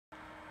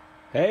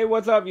Hey,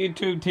 what's up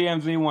YouTube?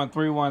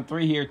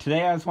 TMZ1313 here.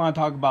 Today I just want to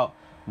talk about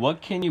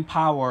what can you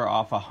power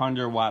off a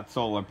 100-watt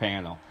solar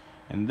panel.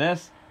 And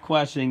this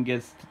question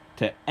gets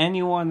to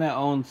anyone that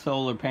owns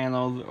solar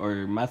panels or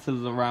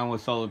messes around with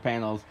solar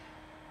panels,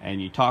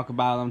 and you talk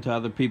about them to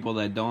other people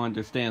that don't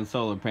understand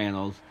solar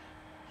panels.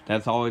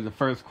 That's always the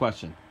first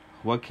question.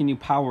 What can you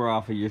power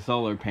off of your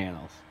solar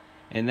panels?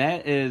 And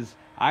that is,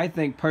 I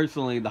think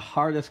personally, the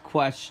hardest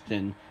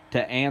question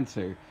to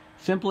answer,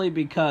 simply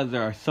because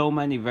there are so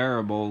many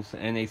variables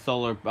in a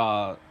solar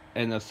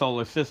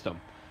system.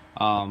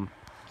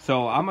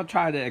 So I'm gonna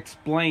try to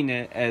explain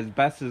it as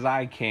best as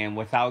I can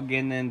without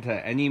getting into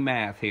any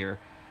math here.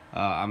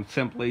 I'm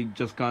simply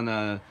just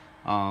gonna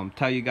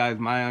tell you guys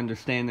my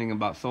understanding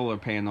about solar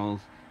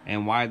panels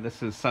and why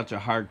this is such a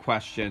hard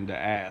question to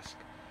ask.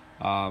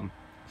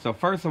 So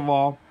first of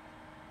all,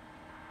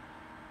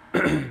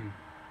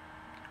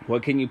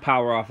 what can you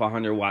power off a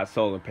 100-watt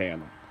solar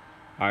panel?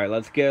 Alright,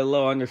 let's get a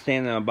little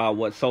understanding about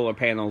what solar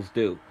panels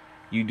do.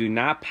 You do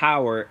not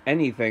power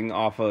anything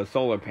off of a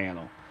solar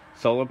panel.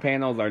 Solar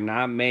panels are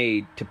not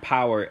made to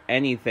power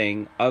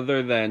anything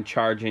other than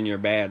charging your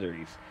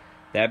batteries.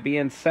 That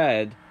being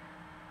said,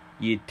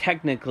 you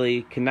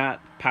technically cannot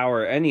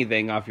power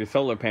anything off your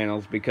solar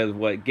panels, because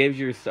what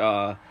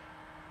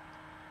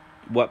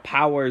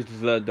powers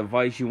the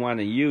device you want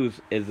to use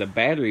is the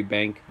battery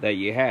bank that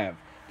you have.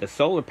 The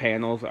solar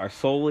panels are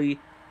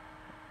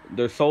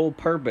their sole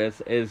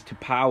purpose is to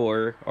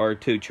power or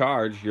to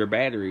charge your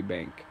battery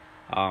bank.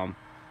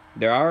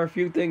 There are a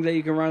few things that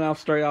you can run off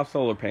straight off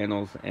solar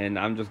panels, and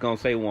I'm just going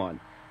to say one,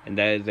 and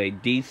that is a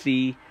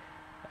DC,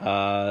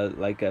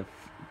 like a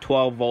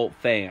 12 volt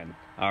fan.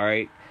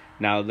 Alright,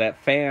 now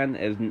that fan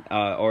is,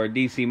 or a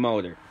DC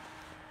motor.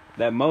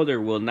 That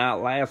motor will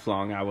not last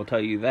long, I will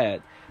tell you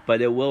that,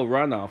 but it will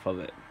run off of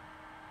it.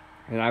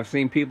 And I've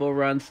seen people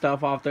run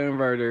stuff off their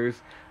inverters,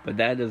 but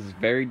that is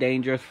very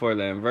dangerous for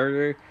the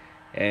inverter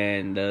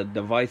and the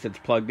device it's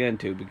plugged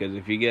into, because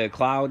if you get a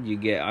cloud, you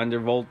get under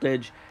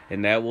voltage,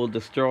 and that will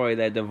destroy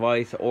that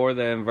device or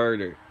the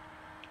inverter.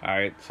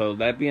 Alright, so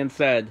that being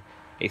said,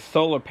 a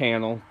solar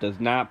panel does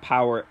not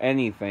power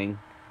anything.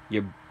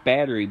 Your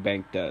battery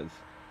bank does.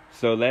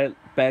 So that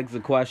begs the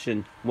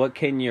question, what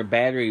can your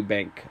battery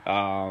bank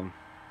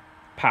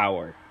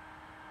power?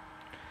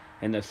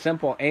 And the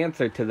simple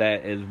answer to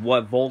that is,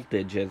 what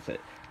voltage is it?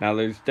 Now,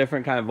 there's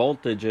different kind of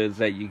voltages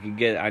that you can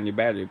get on your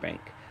battery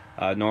bank.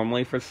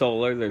 Normally for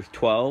solar, there's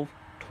 12,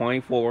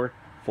 24,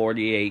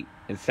 48,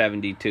 and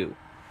 72.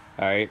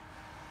 Alright?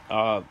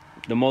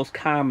 The most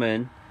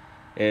common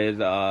is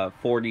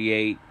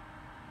 48,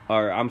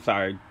 or I'm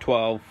sorry,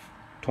 12,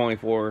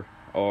 24,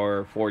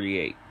 or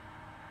 48.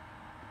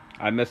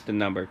 I missed the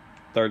number,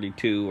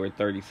 32 or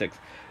 36.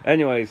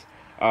 Anyways,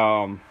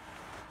 so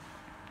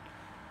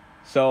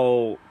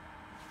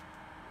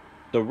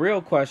the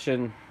real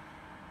question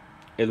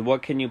is,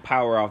 what can you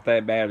power off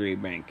that battery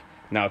bank?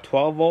 Now,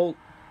 12 volt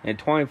and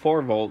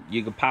 24 volt,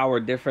 you can power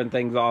different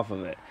things off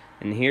of it.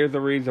 And here's the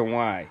reason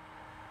why.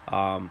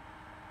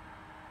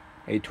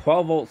 A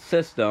 12 volt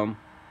system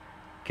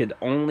could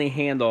only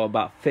handle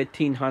about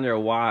 1500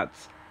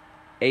 watts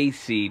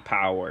AC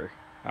power.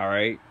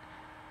 Alright?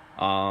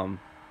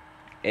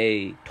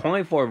 A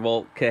 24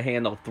 volt could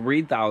handle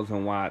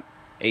 3000 watt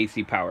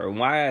AC power. And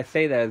why I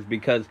say that is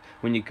because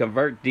when you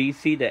convert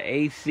DC to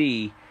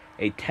AC,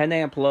 a 10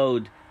 amp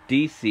load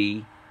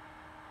DC,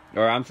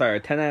 or I'm sorry, a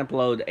 10 amp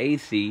load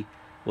AC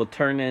will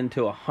turn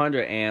into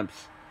 100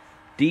 amps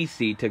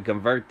DC to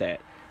convert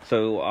that.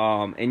 So,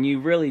 and you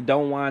really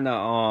don't want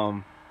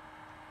to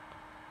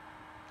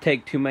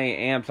take too many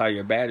amps out of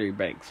your battery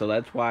bank. So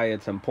that's why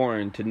it's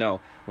important to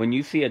know. When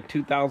you see a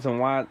 2000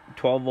 watt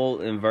 12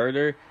 volt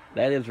inverter,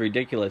 that is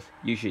ridiculous.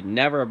 You should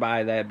never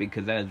buy that,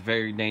 because that is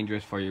very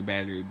dangerous for your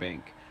battery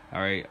bank.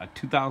 Alright, a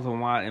 2000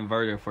 watt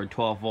inverter for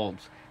 12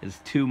 volts is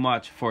too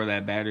much for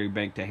that battery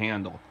bank to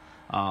handle.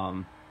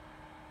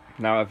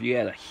 Now, if you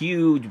had a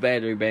huge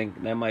battery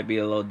bank, that might be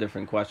a little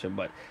different question,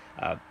 but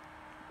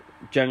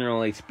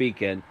generally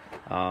speaking,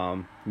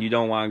 you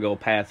don't want to go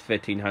past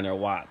 1500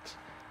 watts.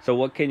 So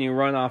what can you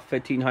run off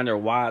 1500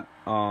 watt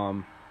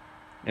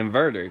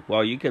inverter?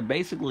 Well, you could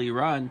basically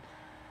run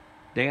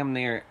damn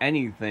near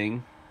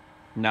anything.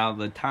 Now,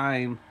 the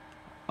time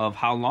of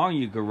how long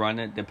you could run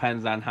it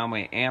depends on how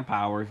many amp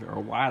hours or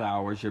watt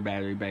hours your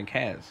battery bank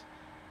has.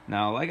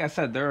 Now, like I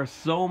said, there are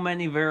so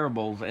many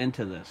variables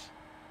into this.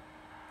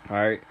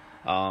 Alright?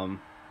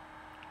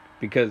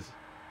 Because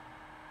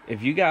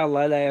if you got a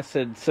lead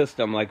acid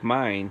system like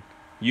mine,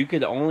 you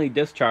could only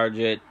discharge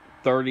it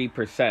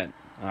 30%.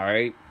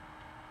 Alright?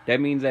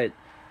 That means that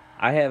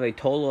I have a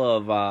total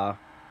of,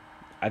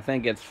 I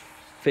think it's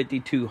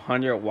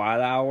 5200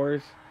 watt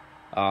hours.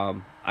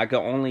 I could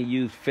only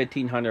use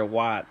 1500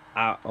 watt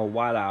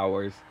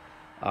hours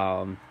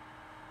on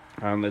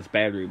this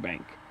battery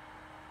bank.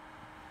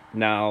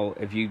 Now,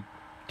 if you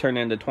turn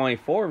into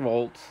 24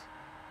 volts,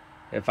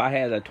 if I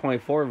had a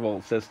 24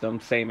 volt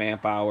system, same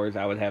amp hours,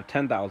 I would have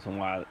 10,000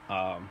 watt.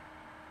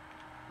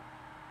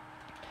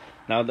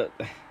 Now,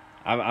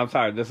 I'm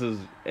sorry.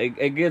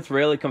 It gets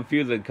really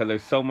confusing because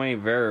there's so many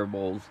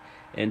variables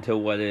into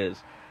what it is.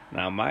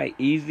 Now, my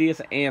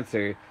easiest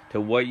answer to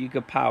what you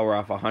could power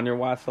off a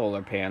 100-watt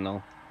solar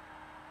panel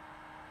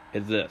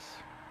is this.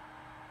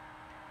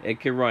 It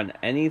can run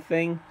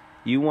anything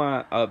you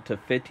want up to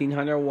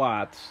 1,500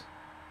 watts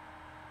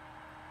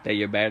that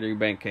your battery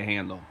bank can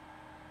handle.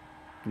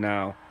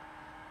 Now,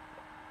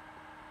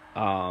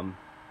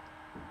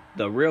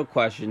 the real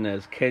question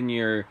is, can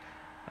your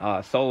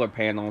solar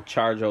panel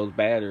charge those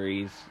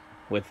batteries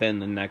within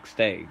the next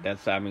day?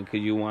 That's, I mean,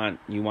 because you want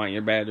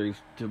your batteries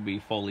to be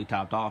fully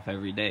topped off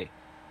every day,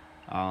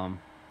 and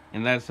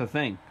that's the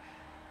thing.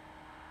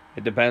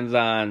 It depends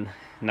on,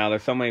 now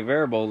there's so many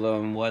variables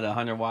on what a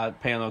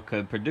 100-watt panel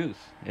could produce.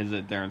 Is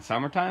it during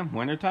summertime,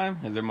 wintertime?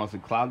 Is there mostly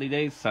cloudy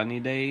days, sunny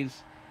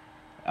days?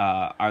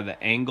 Are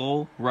the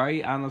angle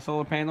right on the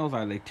solar panels?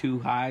 Are they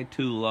too high,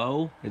 too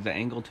low? Is the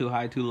angle too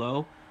high, too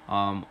low?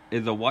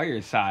 Is the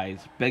wire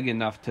size big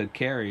enough to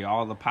carry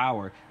all the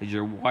power? Is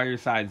your wire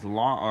size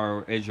long,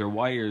 or is your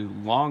wire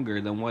longer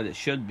than what it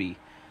should be?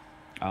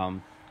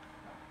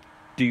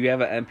 Do you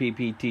have an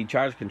MPPT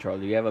charge controller?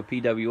 Do you have a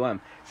PWM?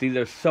 See,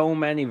 there's so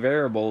many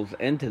variables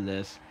into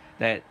this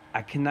that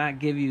I cannot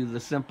give you the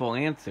simple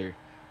answer.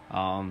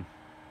 And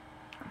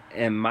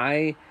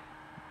my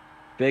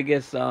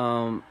biggest,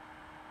 my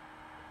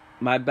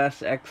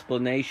best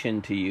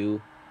explanation to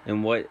you,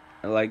 and what,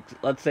 like,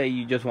 let's say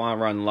you just want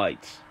to run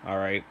lights, all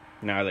right?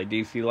 Now, are they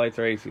DC lights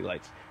or AC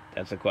lights?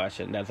 That's a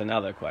question. That's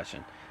another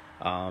question.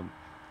 My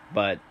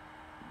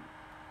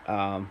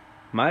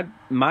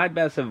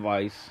best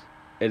advice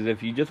is,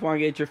 if you just want to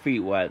get your feet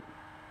wet,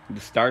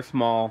 just start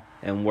small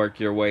and work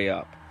your way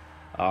up.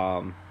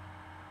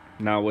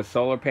 Now, with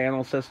solar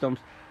panel systems,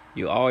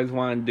 you always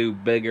want to do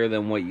bigger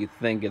than what you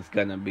think it's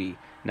going to be.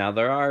 Now,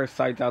 there are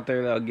sites out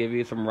there that'll give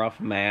you some rough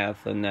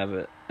math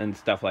and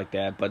stuff like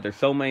that, but there's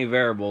so many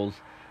variables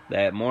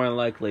that more than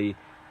likely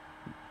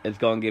it's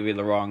going to give you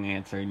the wrong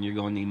answer, and you're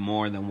going to need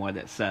more than what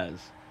it says.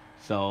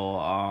 So,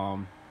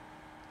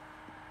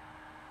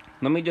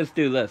 let me just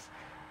do this.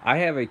 I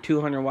have a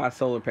 200-watt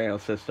solar panel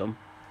system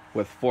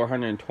with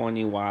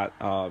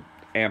 420-watt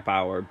amp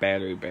hour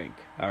battery bank.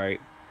 Alright,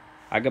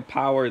 I could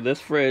power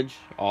this fridge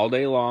all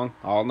day long,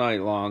 all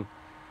night long,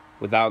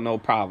 without no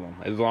problem,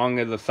 as long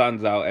as the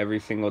sun's out every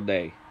single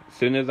day. As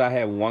soon as I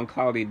have one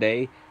cloudy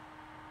day,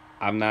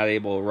 I'm not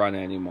able to run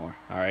anymore.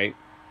 Alright,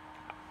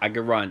 I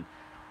could run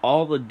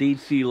all the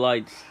DC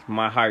lights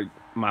my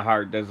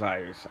heart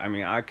desires. I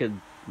mean, I could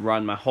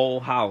run my whole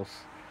house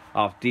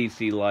off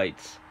DC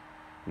lights.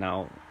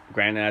 Now,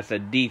 granted, I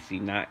said DC,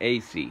 not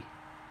AC.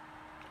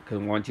 Because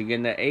once you get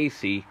into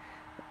AC,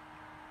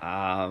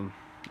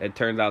 it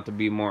turns out to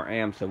be more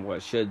amps than what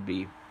it should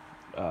be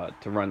to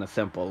run a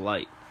simple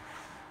light.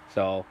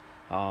 So,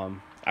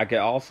 I could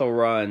also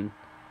run,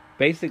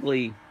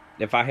 basically,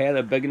 if I had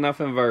a big enough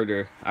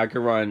inverter, I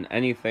could run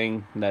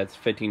anything that's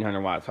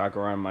 1,500 watts. So I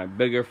could run my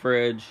bigger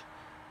fridge,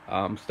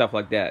 stuff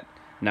like that.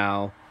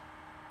 Now,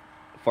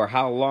 for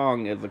how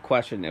long is the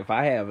question. If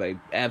I have a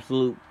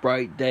absolute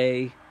bright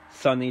day,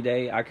 sunny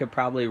day, I could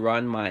probably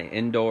run my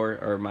indoor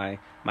or my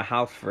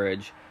house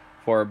fridge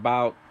for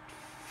about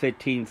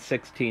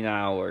 15-16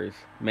 hours,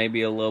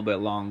 maybe a little bit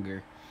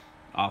longer,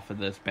 off of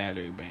this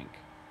battery bank.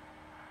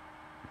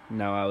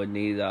 Now, I would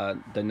need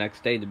the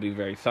next day to be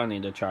very sunny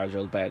to charge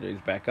those batteries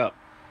back up.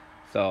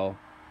 So,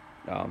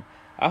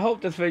 I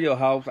hope this video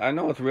helps. I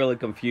know it's really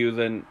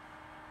confusing.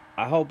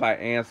 I hope I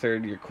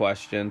answered your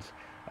questions.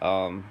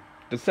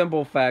 The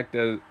simple fact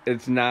is,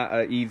 it's not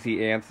an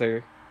easy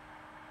answer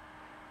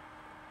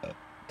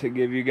to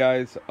give you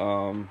guys,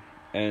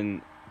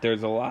 and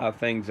there's a lot of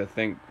things to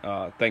think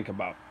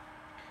about.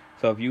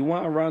 So if you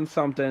want to run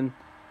something,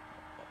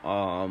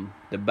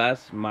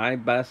 my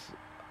best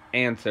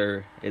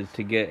answer is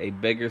to get a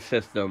bigger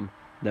system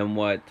than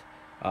what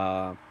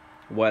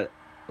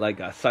like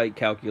a site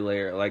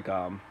calculator, like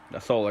a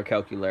solar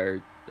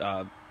calculator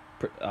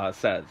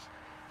says.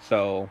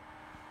 So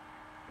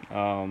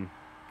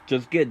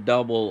just get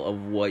double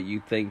of what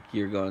you think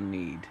you're gonna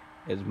need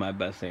is my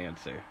best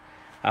answer.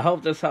 I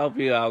hope this helped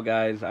you out,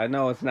 guys. I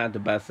know it's not the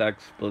best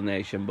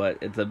explanation, but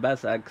it's the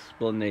best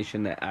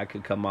explanation that I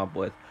could come up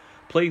with.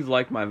 Please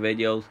like my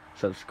videos,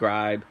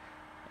 subscribe,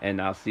 and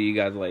I'll see you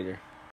guys later.